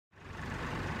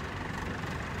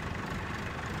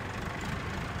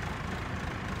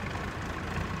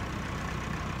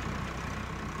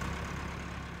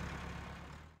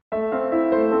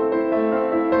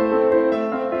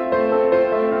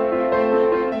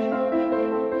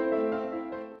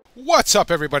What's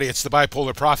up, everybody? It's the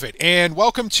Bipolar Prophet, and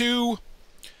welcome to,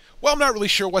 well, I'm not really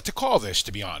sure what to call this,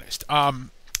 to be honest.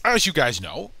 As you guys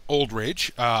know, Old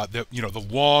Ridge, the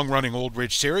long-running Old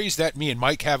Ridge series that me and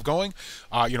Mike have going,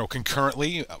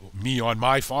 concurrently, me on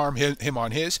my farm, him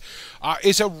on his,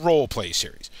 is a role-play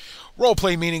series.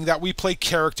 Role-play meaning that we play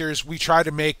characters. We try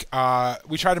to make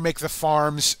the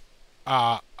farms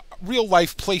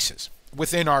real-life places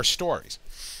within our stories.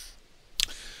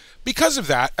 Because of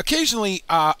that, occasionally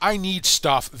I need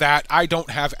stuff that I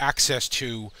don't have access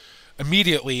to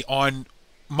immediately on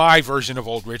my version of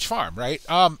Old Ridge Farm, right?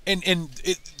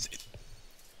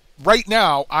 Right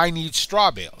now, I need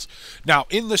straw bales. Now,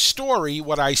 in the story,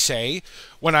 what I say,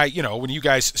 when you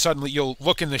guys suddenly, you'll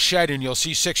look in the shed and you'll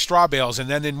see 6 straw bales, and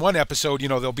then in one episode,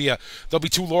 there'll be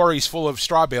 2 lorries full of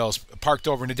straw bales parked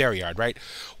over in a dairy yard, right?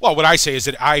 Well, what I say is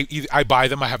that I buy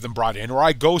them, I have them brought in, or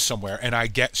I go somewhere and I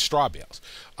get straw bales.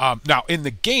 Now, in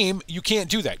the game, you can't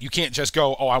do that. You can't just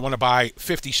go, oh, I want to buy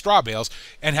 50 straw bales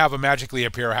and have them magically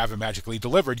appear or have them magically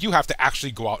delivered. You have to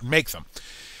actually go out and make them.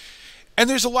 And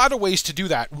there's a lot of ways to do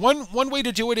that. One way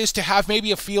to do it is to have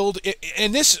maybe a field,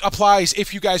 and this applies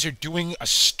if you guys are doing a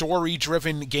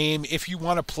story-driven game. If you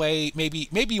want to play, maybe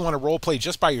you want to role play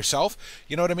just by yourself,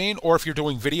 you know what I mean? Or if you're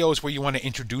doing videos where you want to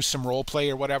introduce some role play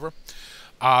or whatever.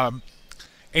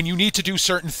 And you need to do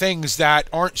certain things that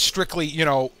aren't strictly,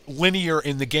 linear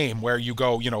in the game, where you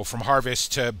go, from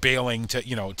harvest to baling to,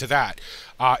 to that.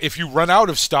 If you run out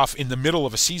of stuff in the middle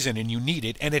of a season and you need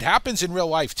it, and it happens in real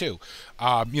life too.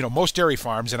 Most dairy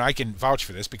farms, and I can vouch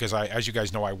for this because as you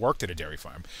guys know, I worked at a dairy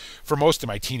farm for most of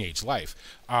my teenage life.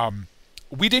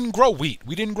 We didn't grow wheat.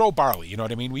 We didn't grow barley. You know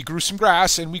what I mean? We grew some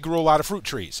grass and we grew a lot of fruit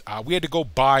trees. We had to go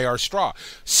buy our straw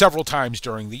several times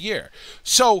during the year.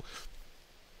 So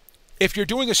if you're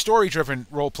doing a story-driven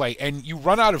roleplay and you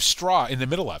run out of straw in the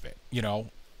middle of it,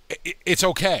 it's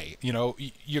okay.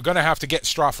 You're going to have to get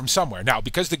straw from somewhere. Now,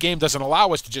 because the game doesn't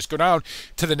allow us to just go down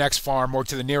to the next farm or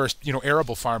to the nearest,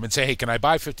 arable farm and say, hey, can I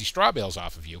buy 50 straw bales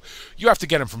off of you? You have to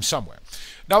get them from somewhere.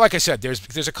 Now, like I said,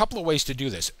 there's a couple of ways to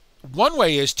do this. One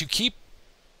way is to keep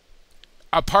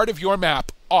a part of your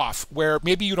map off where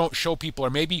maybe you don't show people,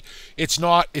 or maybe it's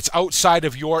outside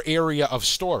of your area of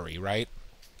story, right?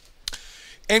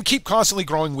 And keep constantly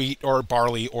growing wheat or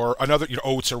barley or another,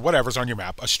 oats or whatever's on your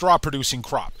map, a straw producing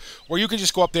crop, where you can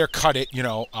just go up there, cut it,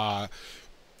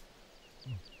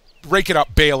 rake it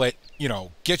up, bale it,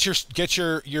 get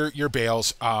your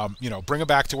bales, bring them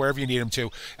back to wherever you need them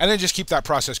to, and then just keep that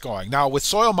process going. Now with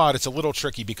soil mod, it's a little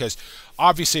tricky because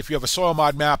obviously if you have a soil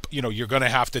mod map, you're going to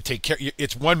have to take care.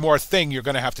 It's one more thing you're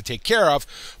going to have to take care of,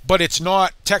 but it's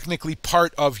not technically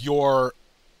part of your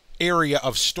area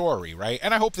of story, right?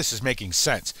 And I hope this is making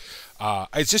sense.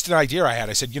 It's just an idea I had.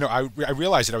 I said, I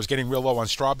realized that I was getting real low on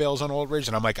straw bales on Old Ridge,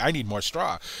 and I'm like, I need more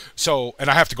straw. So, and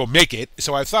I have to go make it.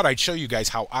 So I thought I'd show you guys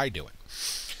how I do it.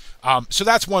 So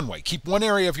that's one way. Keep one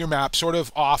area of your map sort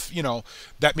of off,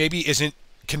 that maybe isn't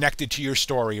connected to your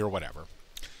story or whatever.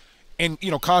 And,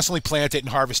 constantly plant it and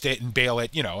harvest it and bale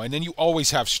it, and then you always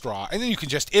have straw. And then you can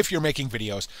just, if you're making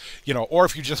videos, or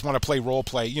if you just want to play role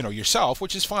play, yourself,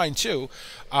 which is fine too,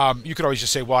 you could always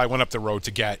just say, well, I went up the road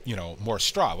to get, more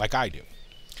straw, like I do.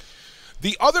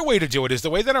 The other way to do it is the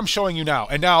way that I'm showing you now.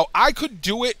 And now I could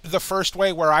do it the first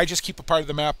way where I just keep a part of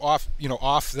the map off,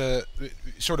 off the,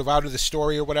 sort of out of the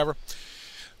story or whatever.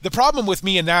 The problem with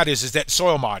me in that is that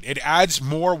soil mod, it adds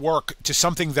more work to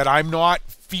something that I'm not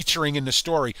featuring in the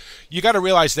story. You got to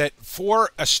realize that for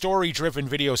a story-driven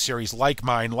video series like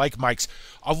mine, like Mike's,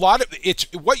 a lot of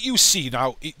it's what you see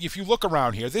now. If you look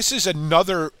around here, this is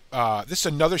another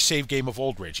save game of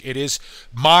Old Ridge. It is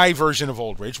my version of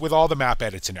Old Ridge with all the map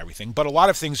edits and everything, but a lot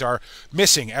of things are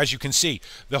missing, as you can see.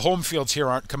 The home fields here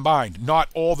aren't combined. Not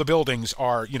all the buildings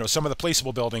are, some of the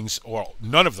placeable buildings, or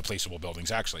none of the placeable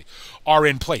buildings actually, are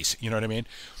in place. You know what I mean?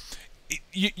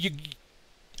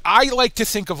 I like to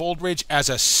think of Old Ridge as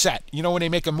a set. When they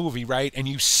make a movie, right? And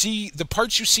you see the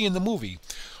parts you see in the movie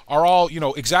are all,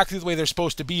 exactly the way they're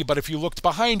supposed to be. But if you looked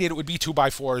behind it, it would be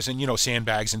 2x4s and,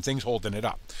 sandbags and things holding it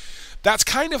up. That's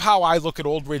kind of how I look at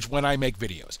Old Ridge when I make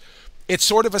videos. It's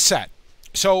sort of a set.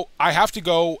 So I have to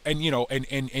go and,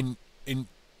 and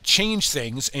change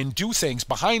things and do things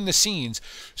behind the scenes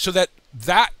so that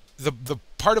the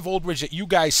part of Old Ridge that you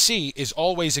guys see is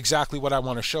always exactly what I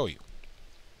want to show you.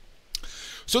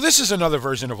 So this is another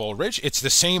version of Old Ridge. It's the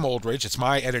same Old Ridge. It's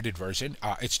my edited version.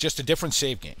 It's just a different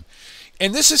save game.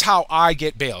 And this is how I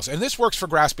get bales. And this works for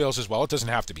grass bales as well. It doesn't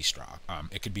have to be straw.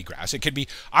 It could be grass. It could be,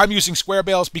 I'm using square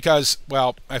bales because,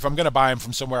 well, if I'm going to buy them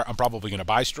from somewhere, I'm probably going to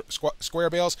buy square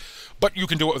bales. But you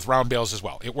can do it with round bales as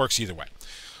well. It works either way.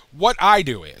 What I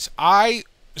do is I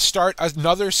start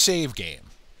another save game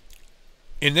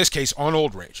in this case on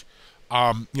Old Ridge,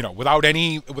 without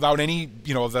any,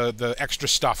 the extra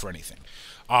stuff or anything.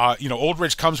 Old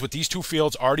Ridge comes with these two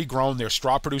fields already grown. They're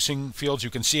straw producing fields. You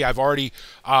can see I've already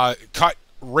cut,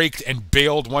 raked, and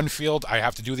baled one field. I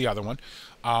have to do the other one.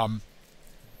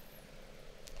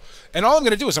 And all I'm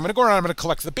going to do is I'm going to go around and I'm going to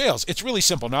collect the bales. It's really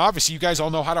simple. Now, obviously, you guys all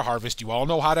know how to harvest. You all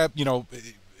know how to,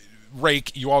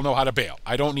 rake. You all know how to bale.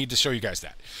 I don't need to show you guys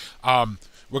that.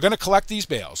 We're going to collect these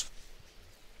bales.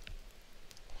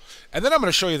 And then I'm going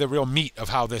to show you the real meat of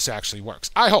how this actually works.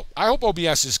 I hope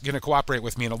OBS is going to cooperate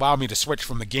with me and allow me to switch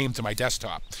from the game to my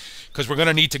desktop, because we're going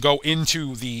to need to go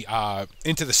into the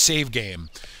save game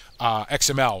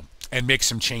XML and make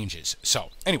some changes. So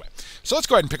anyway, let's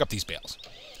go ahead and pick up these bales.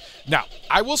 Now,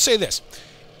 I will say this.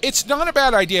 It's not a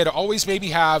bad idea to always maybe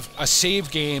have a save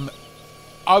game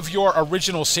of your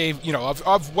original save,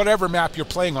 of whatever map you're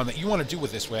playing on that you want to do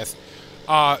with this with,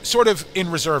 sort of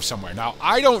in reserve somewhere. Now,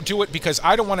 I don't do it because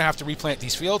I don't want to have to replant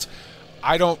these fields.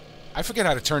 I forget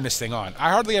how to turn this thing on.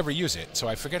 I hardly ever use it, so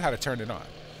I forget how to turn it on.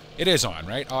 It is on,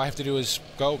 right? All I have to do is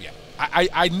go, yeah.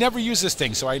 I never use this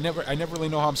thing, so I never really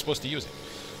know how I'm supposed to use it.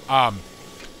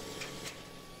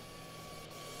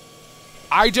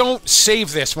 I don't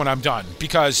save this when I'm done,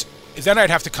 because then I'd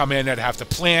have to come in, I'd have to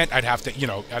plant, I'd have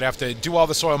to do all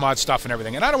the soil mod stuff and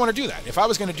everything, and I don't want to do that. If I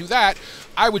was going to do that,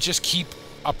 I would just keep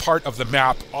a part of the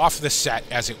map off the set,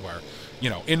 as it were,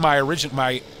 in my original,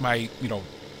 my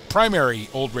primary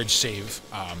Old Ridge save,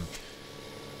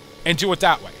 and do it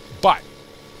that way. But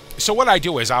so what I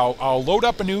do is I'll load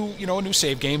up a new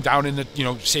save game down in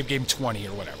the save game 20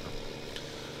 or whatever.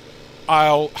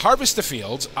 I'll harvest the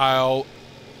fields, I'll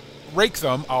rake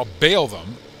them, I'll bale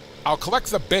them, I'll collect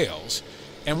the bales,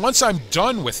 and once I'm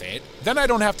done with it, then I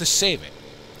don't have to save it.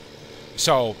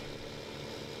 So,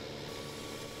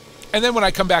 and then when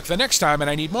I come back the next time and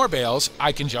I need more bales,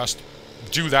 I can just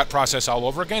do that process all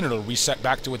over again. It'll reset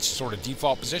back to its sort of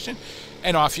default position,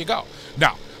 and off you go.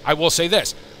 Now, I will say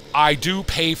this. I do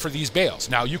pay for these bales.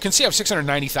 Now, you can see I have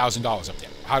 $690,000 up there.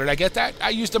 How did I get that? I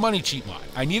used a money cheat mod.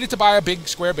 I needed to buy a big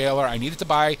square baler. I needed to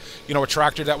buy, a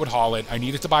tractor that would haul it. I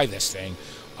needed to buy this thing.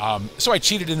 So I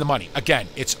cheated in the money. Again,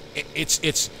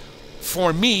 it's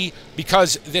for me,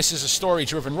 because this is a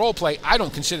story-driven roleplay, I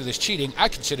don't consider this cheating. I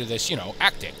consider this,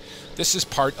 acting. This is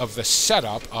part of the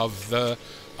setup of the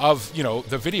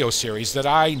video series that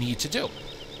I need to do.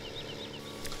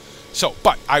 So,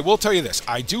 but I will tell you this,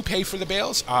 I do pay for the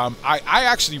bales. I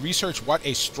actually researched what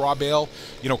a straw bale,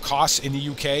 costs in the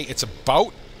UK. It's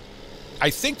about, I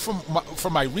think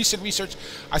from my recent research,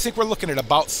 I think we're looking at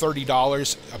about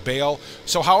 $30 a bale.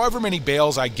 So however many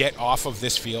bales I get off of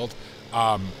this field,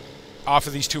 off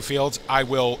of these two fields, I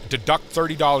will deduct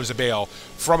 $30 a bale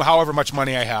from however much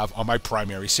money I have on my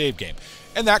primary save game.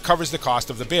 And that covers the cost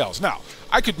of the bales. Now,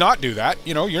 I could not do that.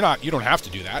 You don't have to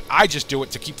do that. I just do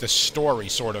it to keep the story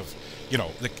sort of,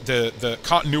 the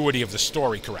continuity of the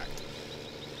story correct.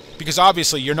 Because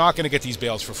obviously you're not going to get these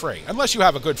bales for free. Unless you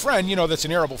have a good friend, that's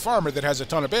an arable farmer that has a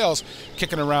ton of bales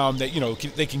kicking around that,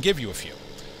 they can give you a few.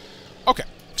 Okay,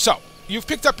 so you've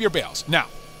picked up your bales. Now,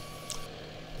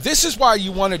 this is why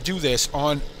you want to do this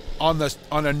on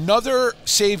another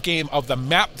save game of the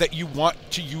map that you want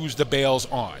to use the bales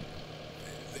on.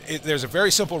 There's a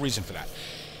very simple reason for that.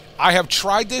 I have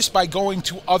tried this by going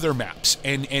to other maps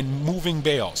and moving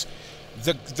bales.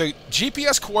 The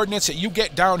GPS coordinates that you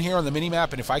get down here on the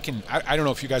mini-map, and if I don't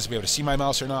know if you guys will be able to see my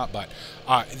mouse or not, but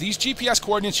these GPS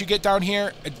coordinates you get down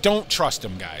here, don't trust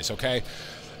them, guys, okay?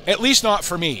 At least not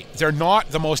for me. They're not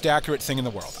the most accurate thing in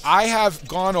the world. I have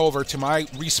gone over to my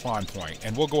respawn point,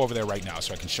 and we'll go over there right now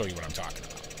so I can show you what I'm talking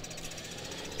about,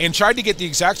 and tried to get the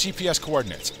exact GPS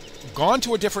coordinates. Gone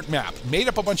to a different map, made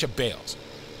up a bunch of bales,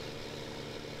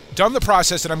 done the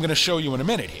process that I'm going to show you in a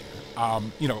minute here,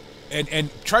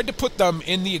 and tried to put them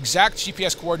in the exact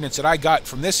GPS coordinates that I got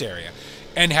from this area,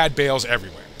 and had bales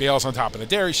everywhere. Bales on top of the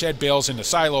dairy shed, bales in the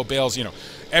silo, bales,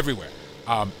 everywhere.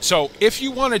 So if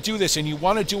you want to do this and you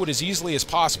want to do it as easily as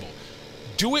possible,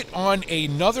 do it on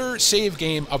another save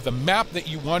game of the map that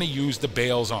you want to use the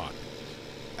bales on.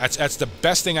 That's the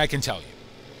best thing I can tell you.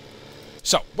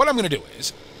 So what I'm going to do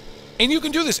is, and you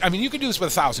can do this, you can do this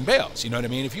with 1,000 bales, you know what I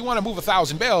mean? If you want to move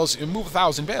 1,000 bales, move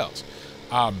 1,000 bales.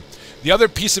 The other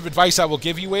piece of advice I will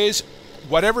give you is,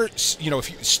 whatever, if you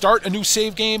start a new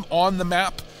save game on the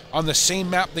map, on the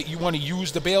same map that you want to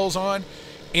use the bales on,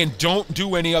 and don't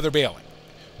do any other baling.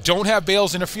 Don't have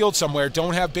bales in a field somewhere.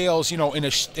 Don't have bales, in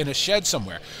a shed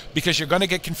somewhere, because you're going to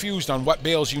get confused on what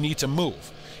bales you need to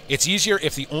move. It's easier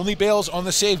if the only bales on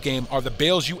the save game are the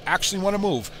bales you actually want to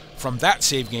move from that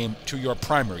save game to your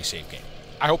primary save game.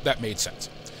 I hope that made sense.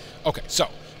 Okay, so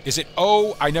is it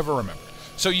O? I never remember.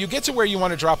 So you get to where you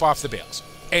want to drop off the bales,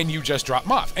 and you just drop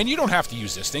them off. And you don't have to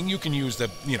use this thing. You can use the,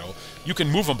 you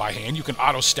can move them by hand. You can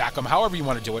auto stack them, however you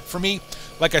want to do it. For me,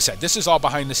 like I said, this is all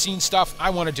behind the scenes stuff. I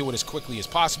want to do it as quickly as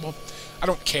possible. I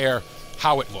don't care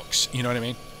how it looks. You know what I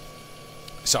mean?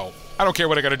 So I don't care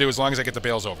what I got to do as long as I get the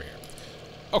bales over here.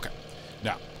 Okay.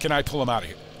 Now, can I pull them out of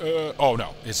here? Oh,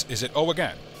 no. Is it O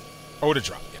again? O to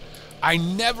drop. Yeah. I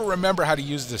never remember how to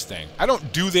use this thing. I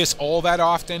don't do this all that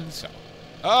often, so...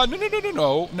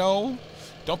 No.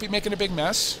 Don't be making a big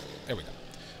mess. There we go.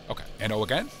 Okay, and O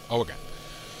again. O again.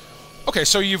 Okay,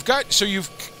 so you've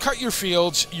cut your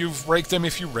fields, you've raked them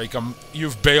if you rake them,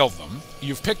 you've baled them,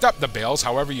 you've picked up the bales,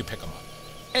 however you pick them up,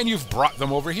 and you've brought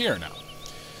them over here now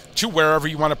to wherever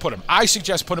you want to put them. I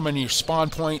suggest put them in your spawn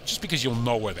point just because you'll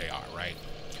know where they are, right?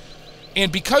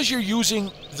 And because you're using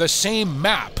the same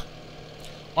map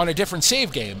on a different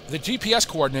save game, the GPS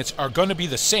coordinates are going to be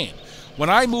the same. When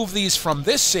I move these from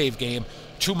this save game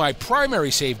to my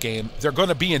primary save game, they're going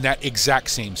to be in that exact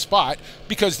same spot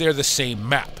because they're the same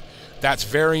map. That's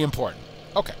very important.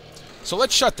 Okay, so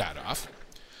let's shut that off.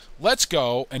 Let's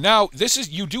go, and now this is,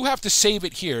 you do have to save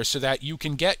it here so that you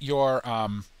can get your,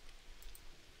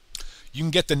 you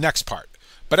can get the next part.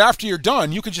 But after you're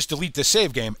done, you can just delete the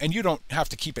save game and you don't have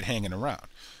to keep it hanging around.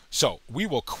 So we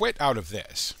will quit out of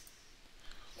this.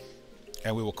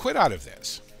 And we will quit out of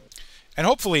this. And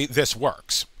hopefully this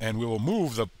works, and we will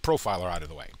move the profiler out of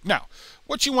the way. Now,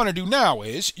 what you want to do now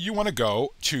is you want to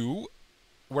go to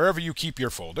wherever you keep your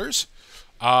folders.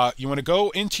 You want to go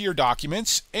into your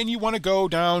documents, and you want to go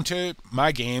down to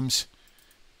My Games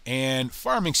and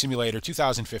Farming Simulator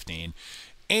 2015.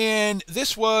 And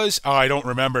this was, oh, I don't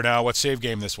remember now what save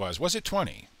game this was. Was it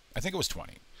 20? I think it was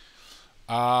 20.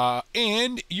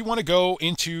 And you want to go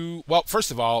into, well,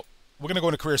 first of all, we're going to go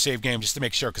into career save game just to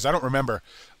make sure, because I don't remember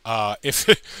if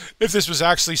this was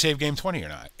actually save game 20 or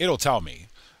not. It'll tell me.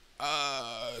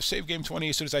 Save game 20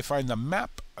 as soon as I find the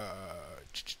map.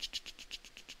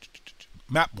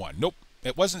 Map 1. Nope.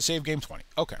 It wasn't save game 20.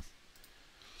 Okay.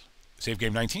 Save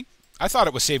game 19? I thought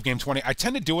it was save game 20. I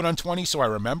tend to do it on 20 so I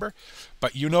remember.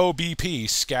 But you know BP,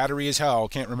 scattery as hell,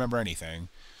 can't remember anything.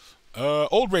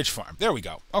 Old Ridge Farm. There we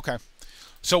go. Okay.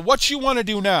 So what you want to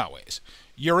do now is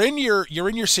you're in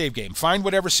your save game. Find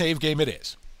whatever save game it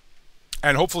is.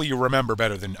 And hopefully you remember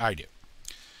better than I do.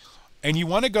 And you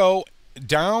want to go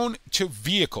down to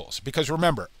vehicles, because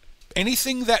remember,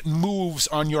 anything that moves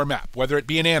on your map, whether it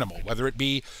be an animal, whether it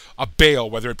be a bale,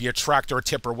 whether it be a tractor, a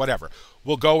tipper, whatever,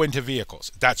 will go into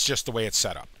vehicles. That's just the way it's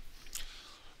set up.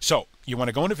 So you want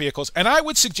to go into vehicles, and I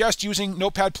would suggest using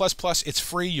Notepad++. It's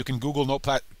free. You can Google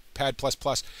Notepad++,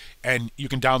 and you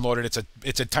can download it.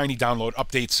 It's a tiny download,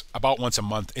 updates about once a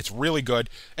month. It's really good.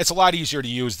 It's a lot easier to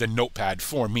use than Notepad,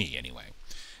 for me anyway.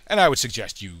 And I would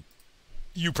suggest you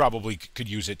probably could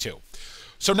use it too.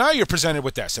 So now you're presented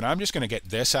with this, and I'm just going to get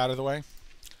this out of the way.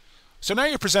 So now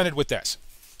you're presented with this,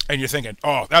 and you're thinking,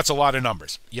 oh, that's a lot of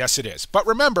numbers. Yes, it is. But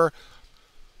remember,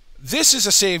 this is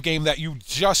a save game that you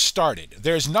just started.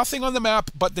 There's nothing on the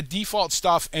map but the default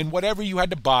stuff and whatever you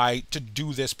had to buy to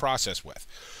do this process with.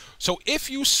 So if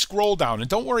you scroll down, and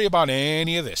don't worry about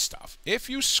any of this stuff, if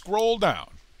you scroll down,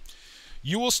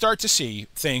 you will start to see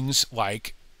things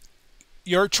like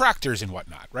your tractors and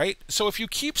whatnot, right? So if you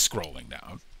keep scrolling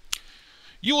down,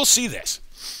 you will see this.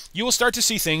 You will start to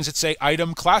see things that say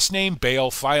item, class name, bale,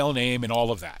 file name, and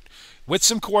all of that, with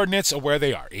some coordinates of where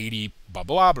they are, 80, blah,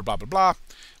 blah, blah, blah, blah, blah,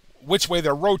 which way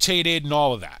they're rotated and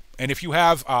all of that. And if you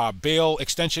have bale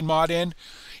extension mod in,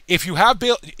 if you have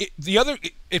bale, the other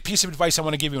piece of advice I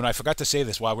want to give you, and I forgot to say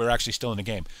this while we were actually still in the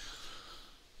game,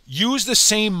 use the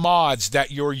same mods that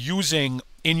you're using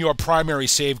in your primary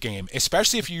save game,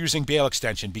 especially if you're using bale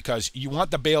extension, because you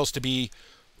want the bales to be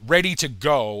ready to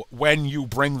go when you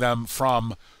bring them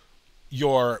from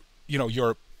your,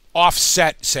 your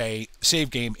offset, say,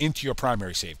 save game into your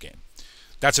primary save game.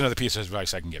 That's another piece of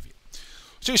advice I can give you.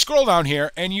 So you scroll down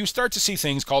here and you start to see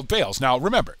things called bales. Now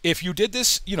remember, if you did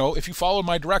this, if you followed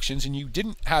my directions and you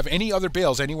didn't have any other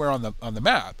bales anywhere on the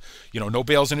map, no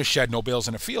bales in a shed, no bales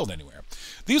in a field anywhere,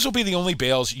 these will be the only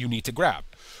bales you need to grab.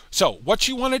 So what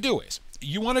you want to do is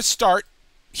you want to start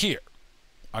here.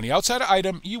 On the outside of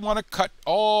item, you want to cut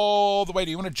all the way,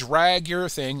 you want to drag your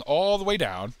thing all the way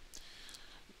down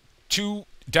to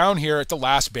down here at the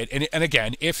last bit. And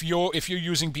again, if you're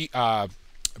using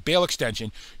bale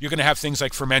extension, you're going to have things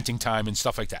like fermenting time and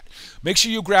stuff like that. Make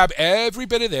sure you grab every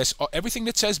bit of this, everything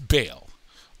that says bale,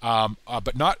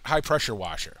 but not high pressure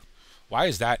washer. Why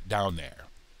is that down there?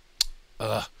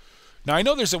 Now I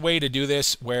know there's a way to do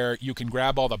this where you can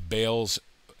grab all the bales.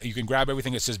 You can grab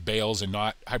everything that says bales and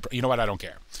not high. You know what? I don't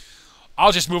care.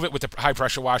 I'll just move it with the high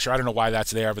pressure washer. I don't know why that's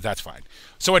there, but that's fine.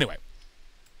 So anyway,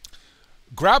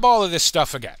 grab all of this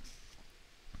stuff again,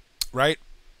 right?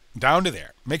 Down to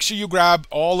there. Make sure you grab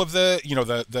all of the, you know,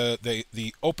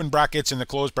 the open brackets and the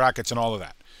closed brackets and all of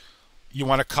that. You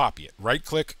want to copy it. Right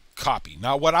click, copy.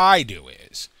 Now what I do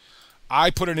is I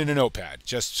put it in a notepad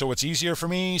just so it's easier for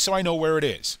me, so I know where it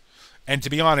is. And to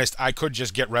be honest, I could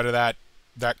just get rid of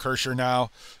that cursor now.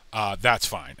 That's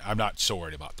fine. I'm not so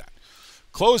worried about that.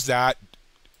 Close that.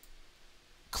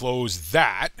 Close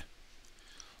that.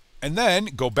 And then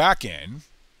go back in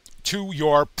to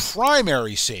your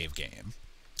primary save game,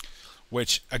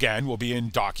 which again will be in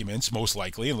Documents most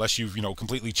likely, unless you've, you know,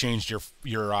 completely changed your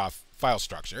file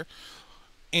structure.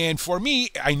 And for me,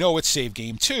 I know it's save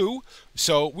game 2,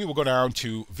 so we will go down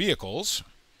to Vehicles,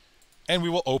 and we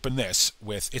will open this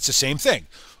with, it's the same thing.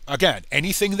 Again,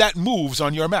 anything that moves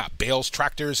on your map, bales,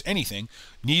 tractors, anything,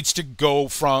 needs to go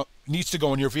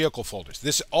in your vehicle folders.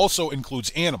 This also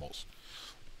includes animals.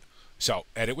 So,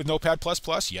 edit with Notepad++,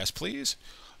 yes please.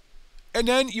 And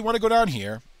then you want to go down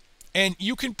here, and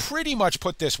you can pretty much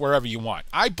put this wherever you want.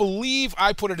 I believe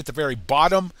I put it at the very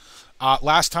bottom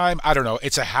last time. I don't know.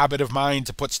 It's a habit of mine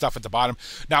to put stuff at the bottom.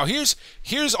 Now, here's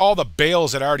all the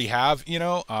bales that I already have, you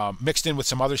know, mixed in with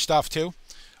some other stuff too.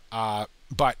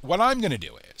 But what I'm going to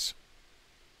do is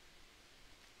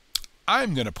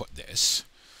I'm going to put this.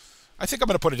 I think I'm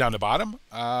going to put it down the bottom.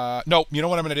 No, you know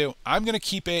what I'm going to do? I'm going to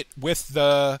keep it with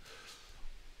the...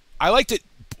 I like to...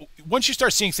 Once you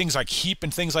start seeing things like heap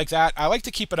and things like that, I like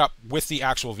to keep it up with the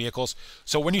actual vehicles.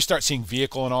 So when you start seeing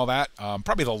vehicle and all that,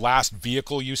 probably the last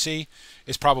vehicle you see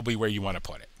is probably where you want to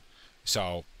put it.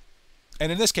 So,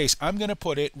 and in this case, I'm going to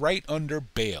put it right under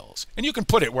bales. And you can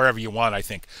put it wherever you want, I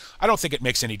think. I don't think it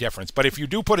makes any difference. But if you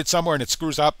do put it somewhere and it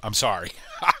screws up, I'm sorry.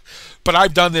 But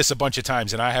I've done this a bunch of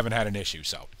times and I haven't had an issue.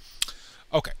 So,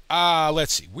 okay,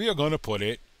 let's see. We're going to put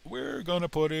it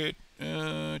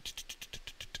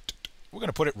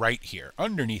right here,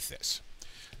 underneath this.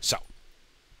 So,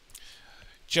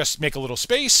 just make a little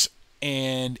space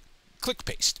and click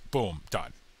paste. Boom,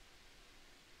 done.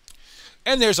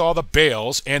 And there's all the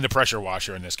bales and the pressure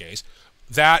washer in this case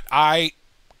that I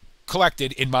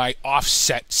collected in my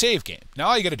offset save game. Now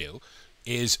all you got to do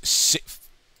is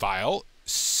File,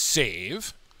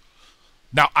 Save.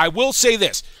 Now I will say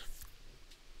this.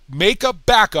 Make a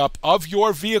backup of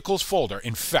your vehicles folder.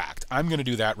 In fact, I'm going to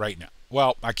do that right now.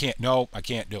 Well, I can't. No, I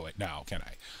can't do it now, can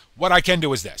I? What I can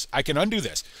do is this. I can undo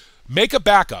this. Make a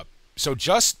backup. So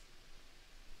just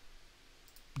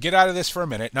get out of this for a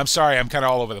minute. And I'm sorry, I'm kind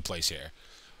of all over the place here.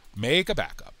 Make a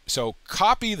backup. So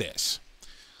copy this.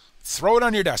 Throw it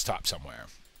on your desktop somewhere.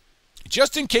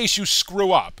 Just in case you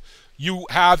screw up, you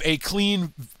have a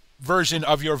clean version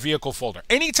of your vehicle folder.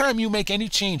 Anytime you make any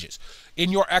changes in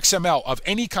your XML of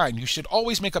any kind, you should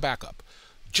always make a backup.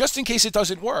 Just in case it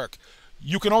doesn't work,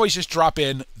 you can always just drop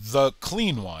in the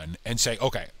clean one and say,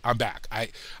 okay, I'm back. I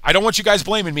don't want you guys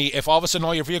blaming me if all of a sudden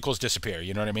all your vehicles disappear.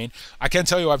 You know what I mean? I can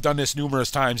tell you I've done this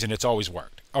numerous times and it's always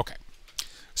worked. Okay.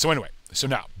 So anyway, so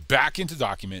now back into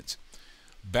Documents,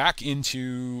 back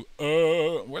into,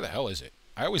 where the hell is it?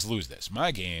 I always lose this. My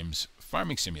Games,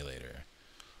 Farming Simulator,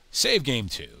 Save Game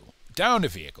 2, down to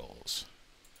Vehicles.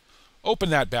 Open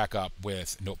that back up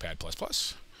with Notepad++.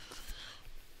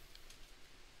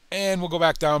 And we'll go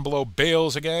back down below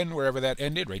bales again, wherever that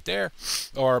ended, right there.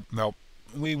 Or, no,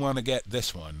 we want to get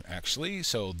this one, actually.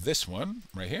 So this one,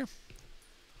 right here.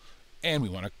 And we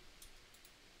want to...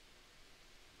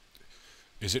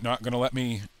 Is it not going to let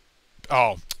me...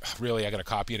 Oh, really? I got to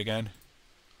copy it again?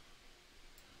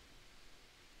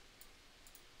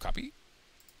 Copy?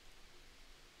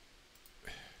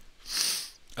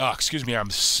 Oh, excuse me, I'm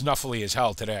snuffly as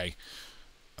hell today.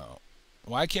 Oh.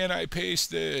 Why can't I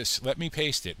paste this? Let me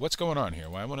paste it. What's going on here?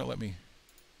 Why won't it let me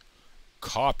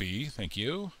copy? Thank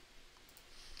you.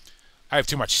 I have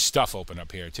too much stuff open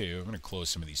up here, too. I'm going to close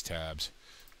some of these tabs.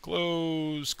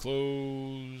 Close,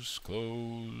 close,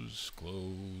 close,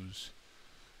 close,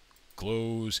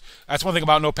 close. That's one thing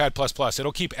about Notepad++.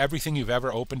 It'll keep everything you've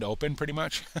ever opened open, pretty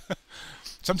much.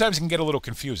 Sometimes it can get a little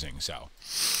confusing, so.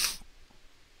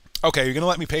 Okay, you're going to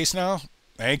let me paste now?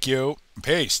 Thank you.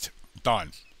 Paste.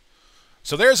 Done.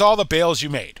 So there's all the bales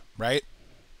you made, right?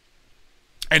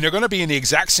 And they're going to be in the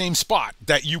exact same spot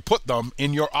that you put them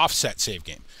in your offset save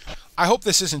game. I hope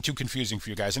this isn't too confusing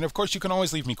for you guys. And of course, you can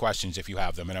always leave me questions if you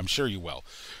have them, and I'm sure you will.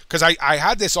 Because I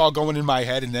had this all going in my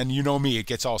head, and then you know me, it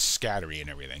gets all scattery and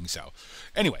everything. So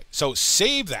anyway, so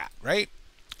save that, right?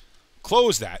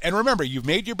 Close that. And remember, you've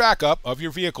made your backup of your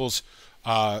vehicles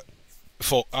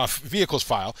vehicles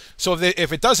file. So that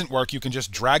if it doesn't work, you can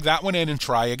just drag that one in and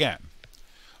try again.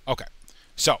 Okay.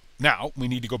 So now we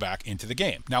need to go back into the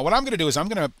game. Now what I'm going to do is I'm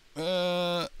going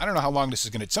to, I don't know how long this is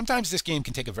going to, sometimes this game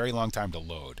can take a very long time to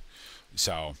load.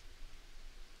 So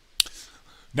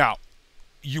now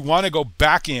you want to go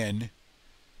back in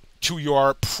to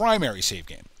your primary save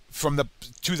game, from the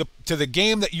to the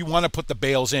game that you want to put the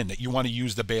bales in, that you want to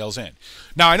use the bales in.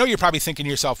 Now I know you're probably thinking to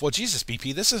yourself, well, Jesus,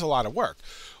 BP, this is a lot of work.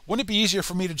 Wouldn't it be easier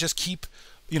for me to just keep,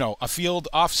 you know, a field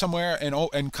off somewhere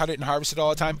and cut it and harvest it all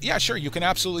the time? Yeah, sure, you can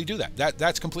absolutely do that.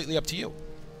 That's completely up to you.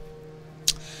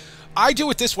 I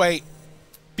do it this way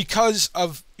because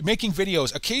of making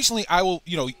videos. Occasionally I will,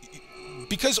 you know,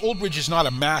 because Old Ridge is not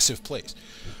a massive place,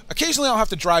 occasionally I'll have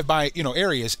to drive by, you know,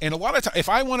 areas, and a lot of times, if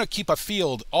I want to keep a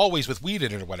field always with weed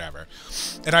in it or whatever,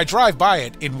 and I drive by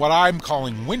it in what I'm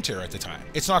calling winter at the time,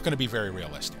 it's not going to be very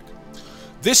realistic.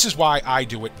 This is why I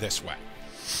do it this way.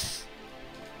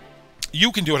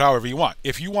 You can do it however you want.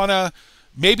 If you want to,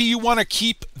 maybe you want to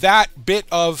keep that bit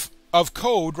of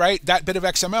code, right, that bit of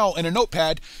XML in a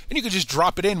notepad, and you can just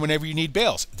drop it in whenever you need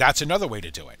bales. That's another way to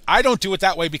do it. I don't do it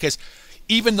that way because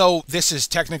even though this is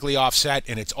technically offset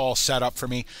and it's all set up for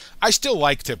me, I still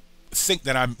like to think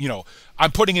that I'm, you know,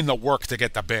 I'm putting in the work to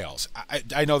get the bales.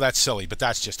 I know that's silly, but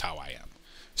that's just how I am.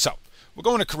 So we're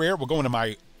going to career. We're going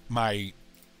to my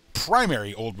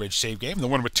primary Old Ridge save game, the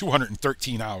one with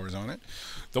 213 hours on it.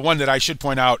 The one that I should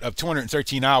point out, of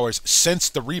 213 hours since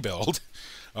the rebuild.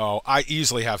 Oh, I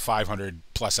easily have 500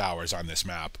 plus hours on this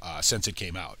map since it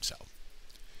came out. So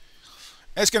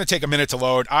it's going to take a minute to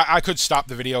load. I could stop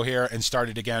the video here and start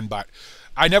it again, but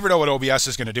I never know what OBS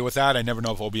is going to do with that. I never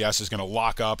know if OBS is going to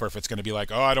lock up, or if it's going to be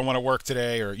like, oh, I don't want to work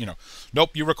today, or, you know,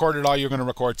 nope, you recorded all you're going to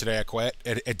record today, I quit.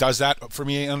 It does that for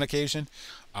me on occasion.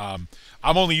 I'm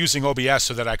only using OBS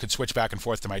so that I could switch back and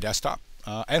forth to my desktop.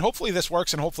 And hopefully this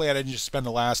works, and hopefully I didn't just spend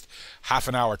the last half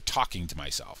an hour talking to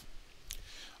myself.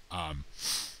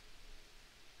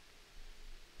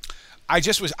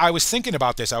 I was thinking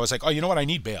about this. I was like, oh, you know what? I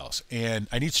need bales, and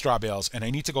I need straw bales, and I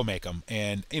need to go make them.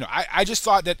 And, you know, I just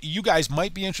thought that you guys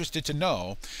might be interested to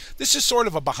know. This is sort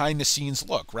of a behind the scenes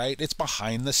look, right? It's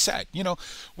behind the set. You know,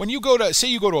 when you go to, say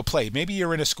you go to a play, maybe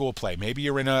you're in a school play, maybe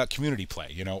you're in a community play,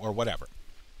 you know, or whatever.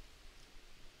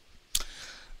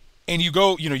 And you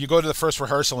go, you know, you go to the first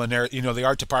rehearsal, and they're, you know, the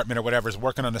art department or whatever is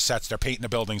working on the sets. They're painting the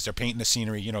buildings, they're painting the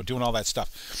scenery, you know, doing all that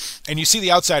stuff. And you see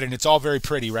the outside, and it's all very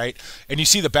pretty, right? And you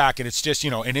see the back, and it's just, you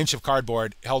know, an inch of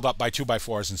cardboard held up by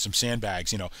 2x4s and some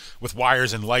sandbags, you know, with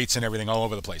wires and lights and everything all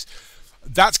over the place.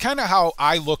 That's kind of how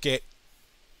I look at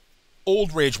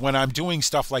Old Ridge when I'm doing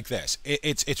stuff like this.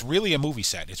 It's really a movie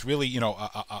set. It's really, you know,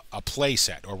 a play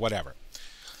set or whatever.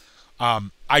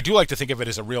 I do like to think of it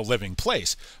as a real living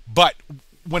place, but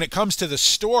when it comes to the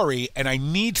story and I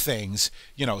need things,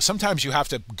 you know, sometimes you have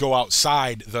to go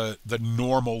outside the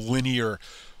normal linear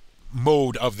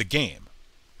mode of the game.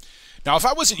 Now, if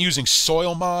I wasn't using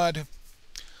soil mod,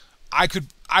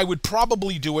 I would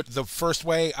probably do it the first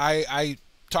way I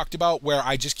talked about, where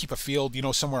I just keep a field, you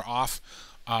know, somewhere off,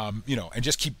 you know, and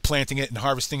just keep planting it and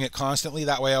harvesting it constantly.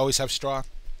 That way I always have straw.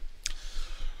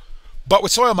 But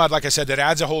with soil mod, like I said, that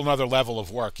adds a whole nother level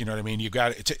of work. You know what I mean? You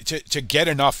got to get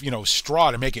enough, you know, straw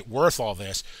to make it worth all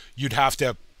this. You'd have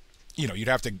to, you know, you'd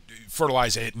have to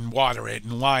fertilize it and water it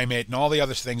and lime it and all the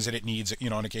other things that it needs,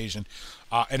 you know, on occasion.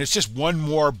 And it's just one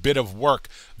more bit of work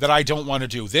that I don't want to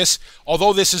do. This,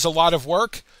 although this is a lot of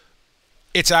work,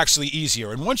 it's actually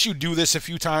easier. And once you do this a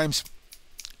few times,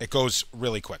 it goes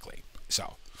really quickly.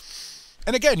 So.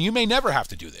 And again, you may never have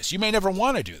to do this. You may never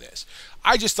want to do this.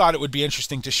 I just thought it would be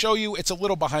interesting to show you. It's a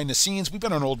little behind the scenes. We've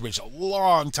been on Old Ridge a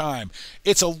long time.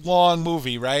 It's a long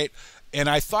movie, right? And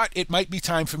I thought it might be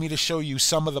time for me to show you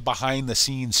some of the behind the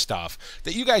scenes stuff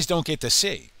that you guys don't get to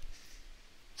see.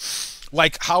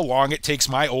 Like how long it takes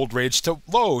my Old Ridge to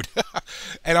load.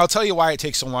 And I'll tell you why it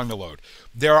takes so long to load.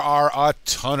 There are a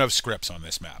ton of scripts on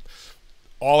this map.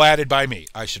 All added by me,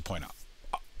 I should point out.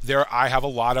 I have a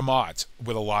lot of mods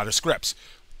with a lot of scripts,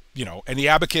 you know, and the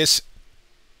Abacus,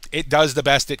 it does the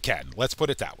best it can. Let's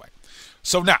put it that way.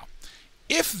 So now,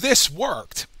 if this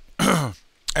worked, and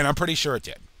I'm pretty sure it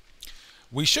did,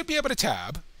 we should be able to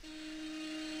tab.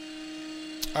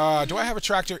 Do I have a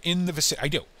tractor in the vicinity? I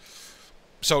do.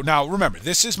 So now remember,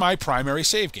 this is my primary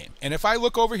save game. And if I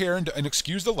look over here and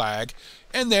excuse the lag,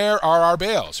 and there are our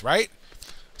bales, right?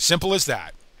 Simple as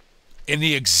that. In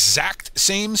the exact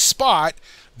same spot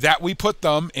that we put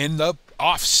them in the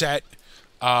offset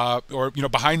or, you know,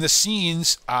 behind the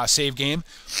scenes save game.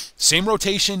 Same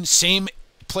rotation, same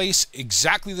place,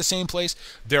 exactly the same place.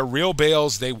 They're real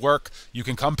bales. They work. You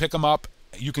can come pick them up.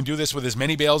 You can do this with as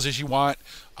many bales as you want.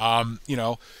 You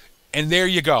know, And there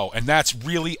you go. And that's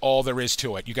really all there is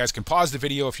to it. You guys can pause the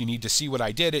video if you need to see what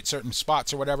I did at certain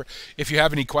spots or whatever. If you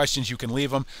have any questions, you can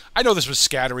leave them. I know this was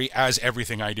scattery, as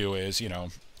everything I do is, you know.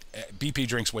 BP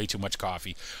drinks way too much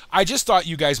coffee. I just thought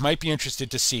you guys might be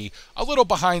interested to see a little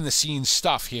behind the scenes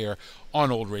stuff here on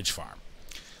Old Ridge Farm.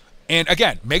 And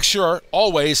again, make sure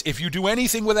always, if you do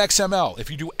anything with XML,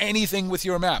 if you do anything with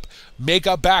your map, make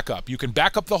a backup. You can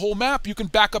back up the whole map. You can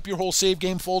back up your whole save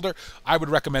game folder. I would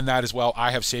recommend that as well.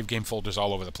 I have save game folders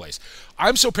all over the place.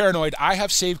 I'm so paranoid, I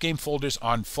have save game folders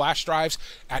on flash drives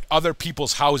at other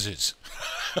people's houses.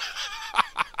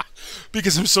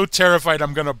 Because I'm so terrified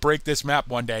I'm going to break this map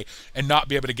one day and not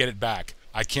be able to get it back.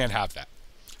 I can't have that.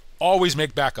 Always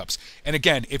make backups. And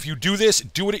again, if you do this,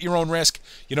 do it at your own risk.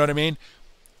 You know what I mean?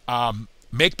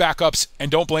 Make backups and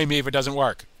don't blame me if it doesn't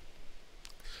work.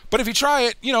 But if you try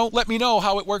it, you know, let me know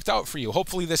how it worked out for you.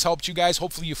 Hopefully this helped you guys.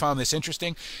 Hopefully you found this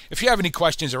interesting. If you have any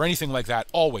questions or anything like that,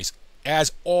 always,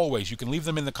 as always, you can leave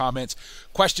them in the comments.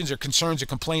 Questions or concerns or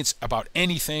complaints about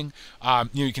anything.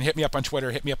 You can hit me up on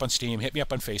Twitter, hit me up on Steam, hit me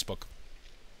up on Facebook.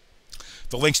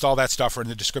 The links to all that stuff are in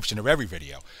the description of every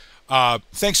video.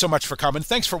 Thanks so much for coming.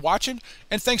 Thanks for watching.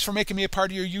 And thanks for making me a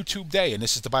part of your YouTube day. And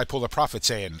this is the Bipolar Prophet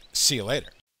saying, see you later.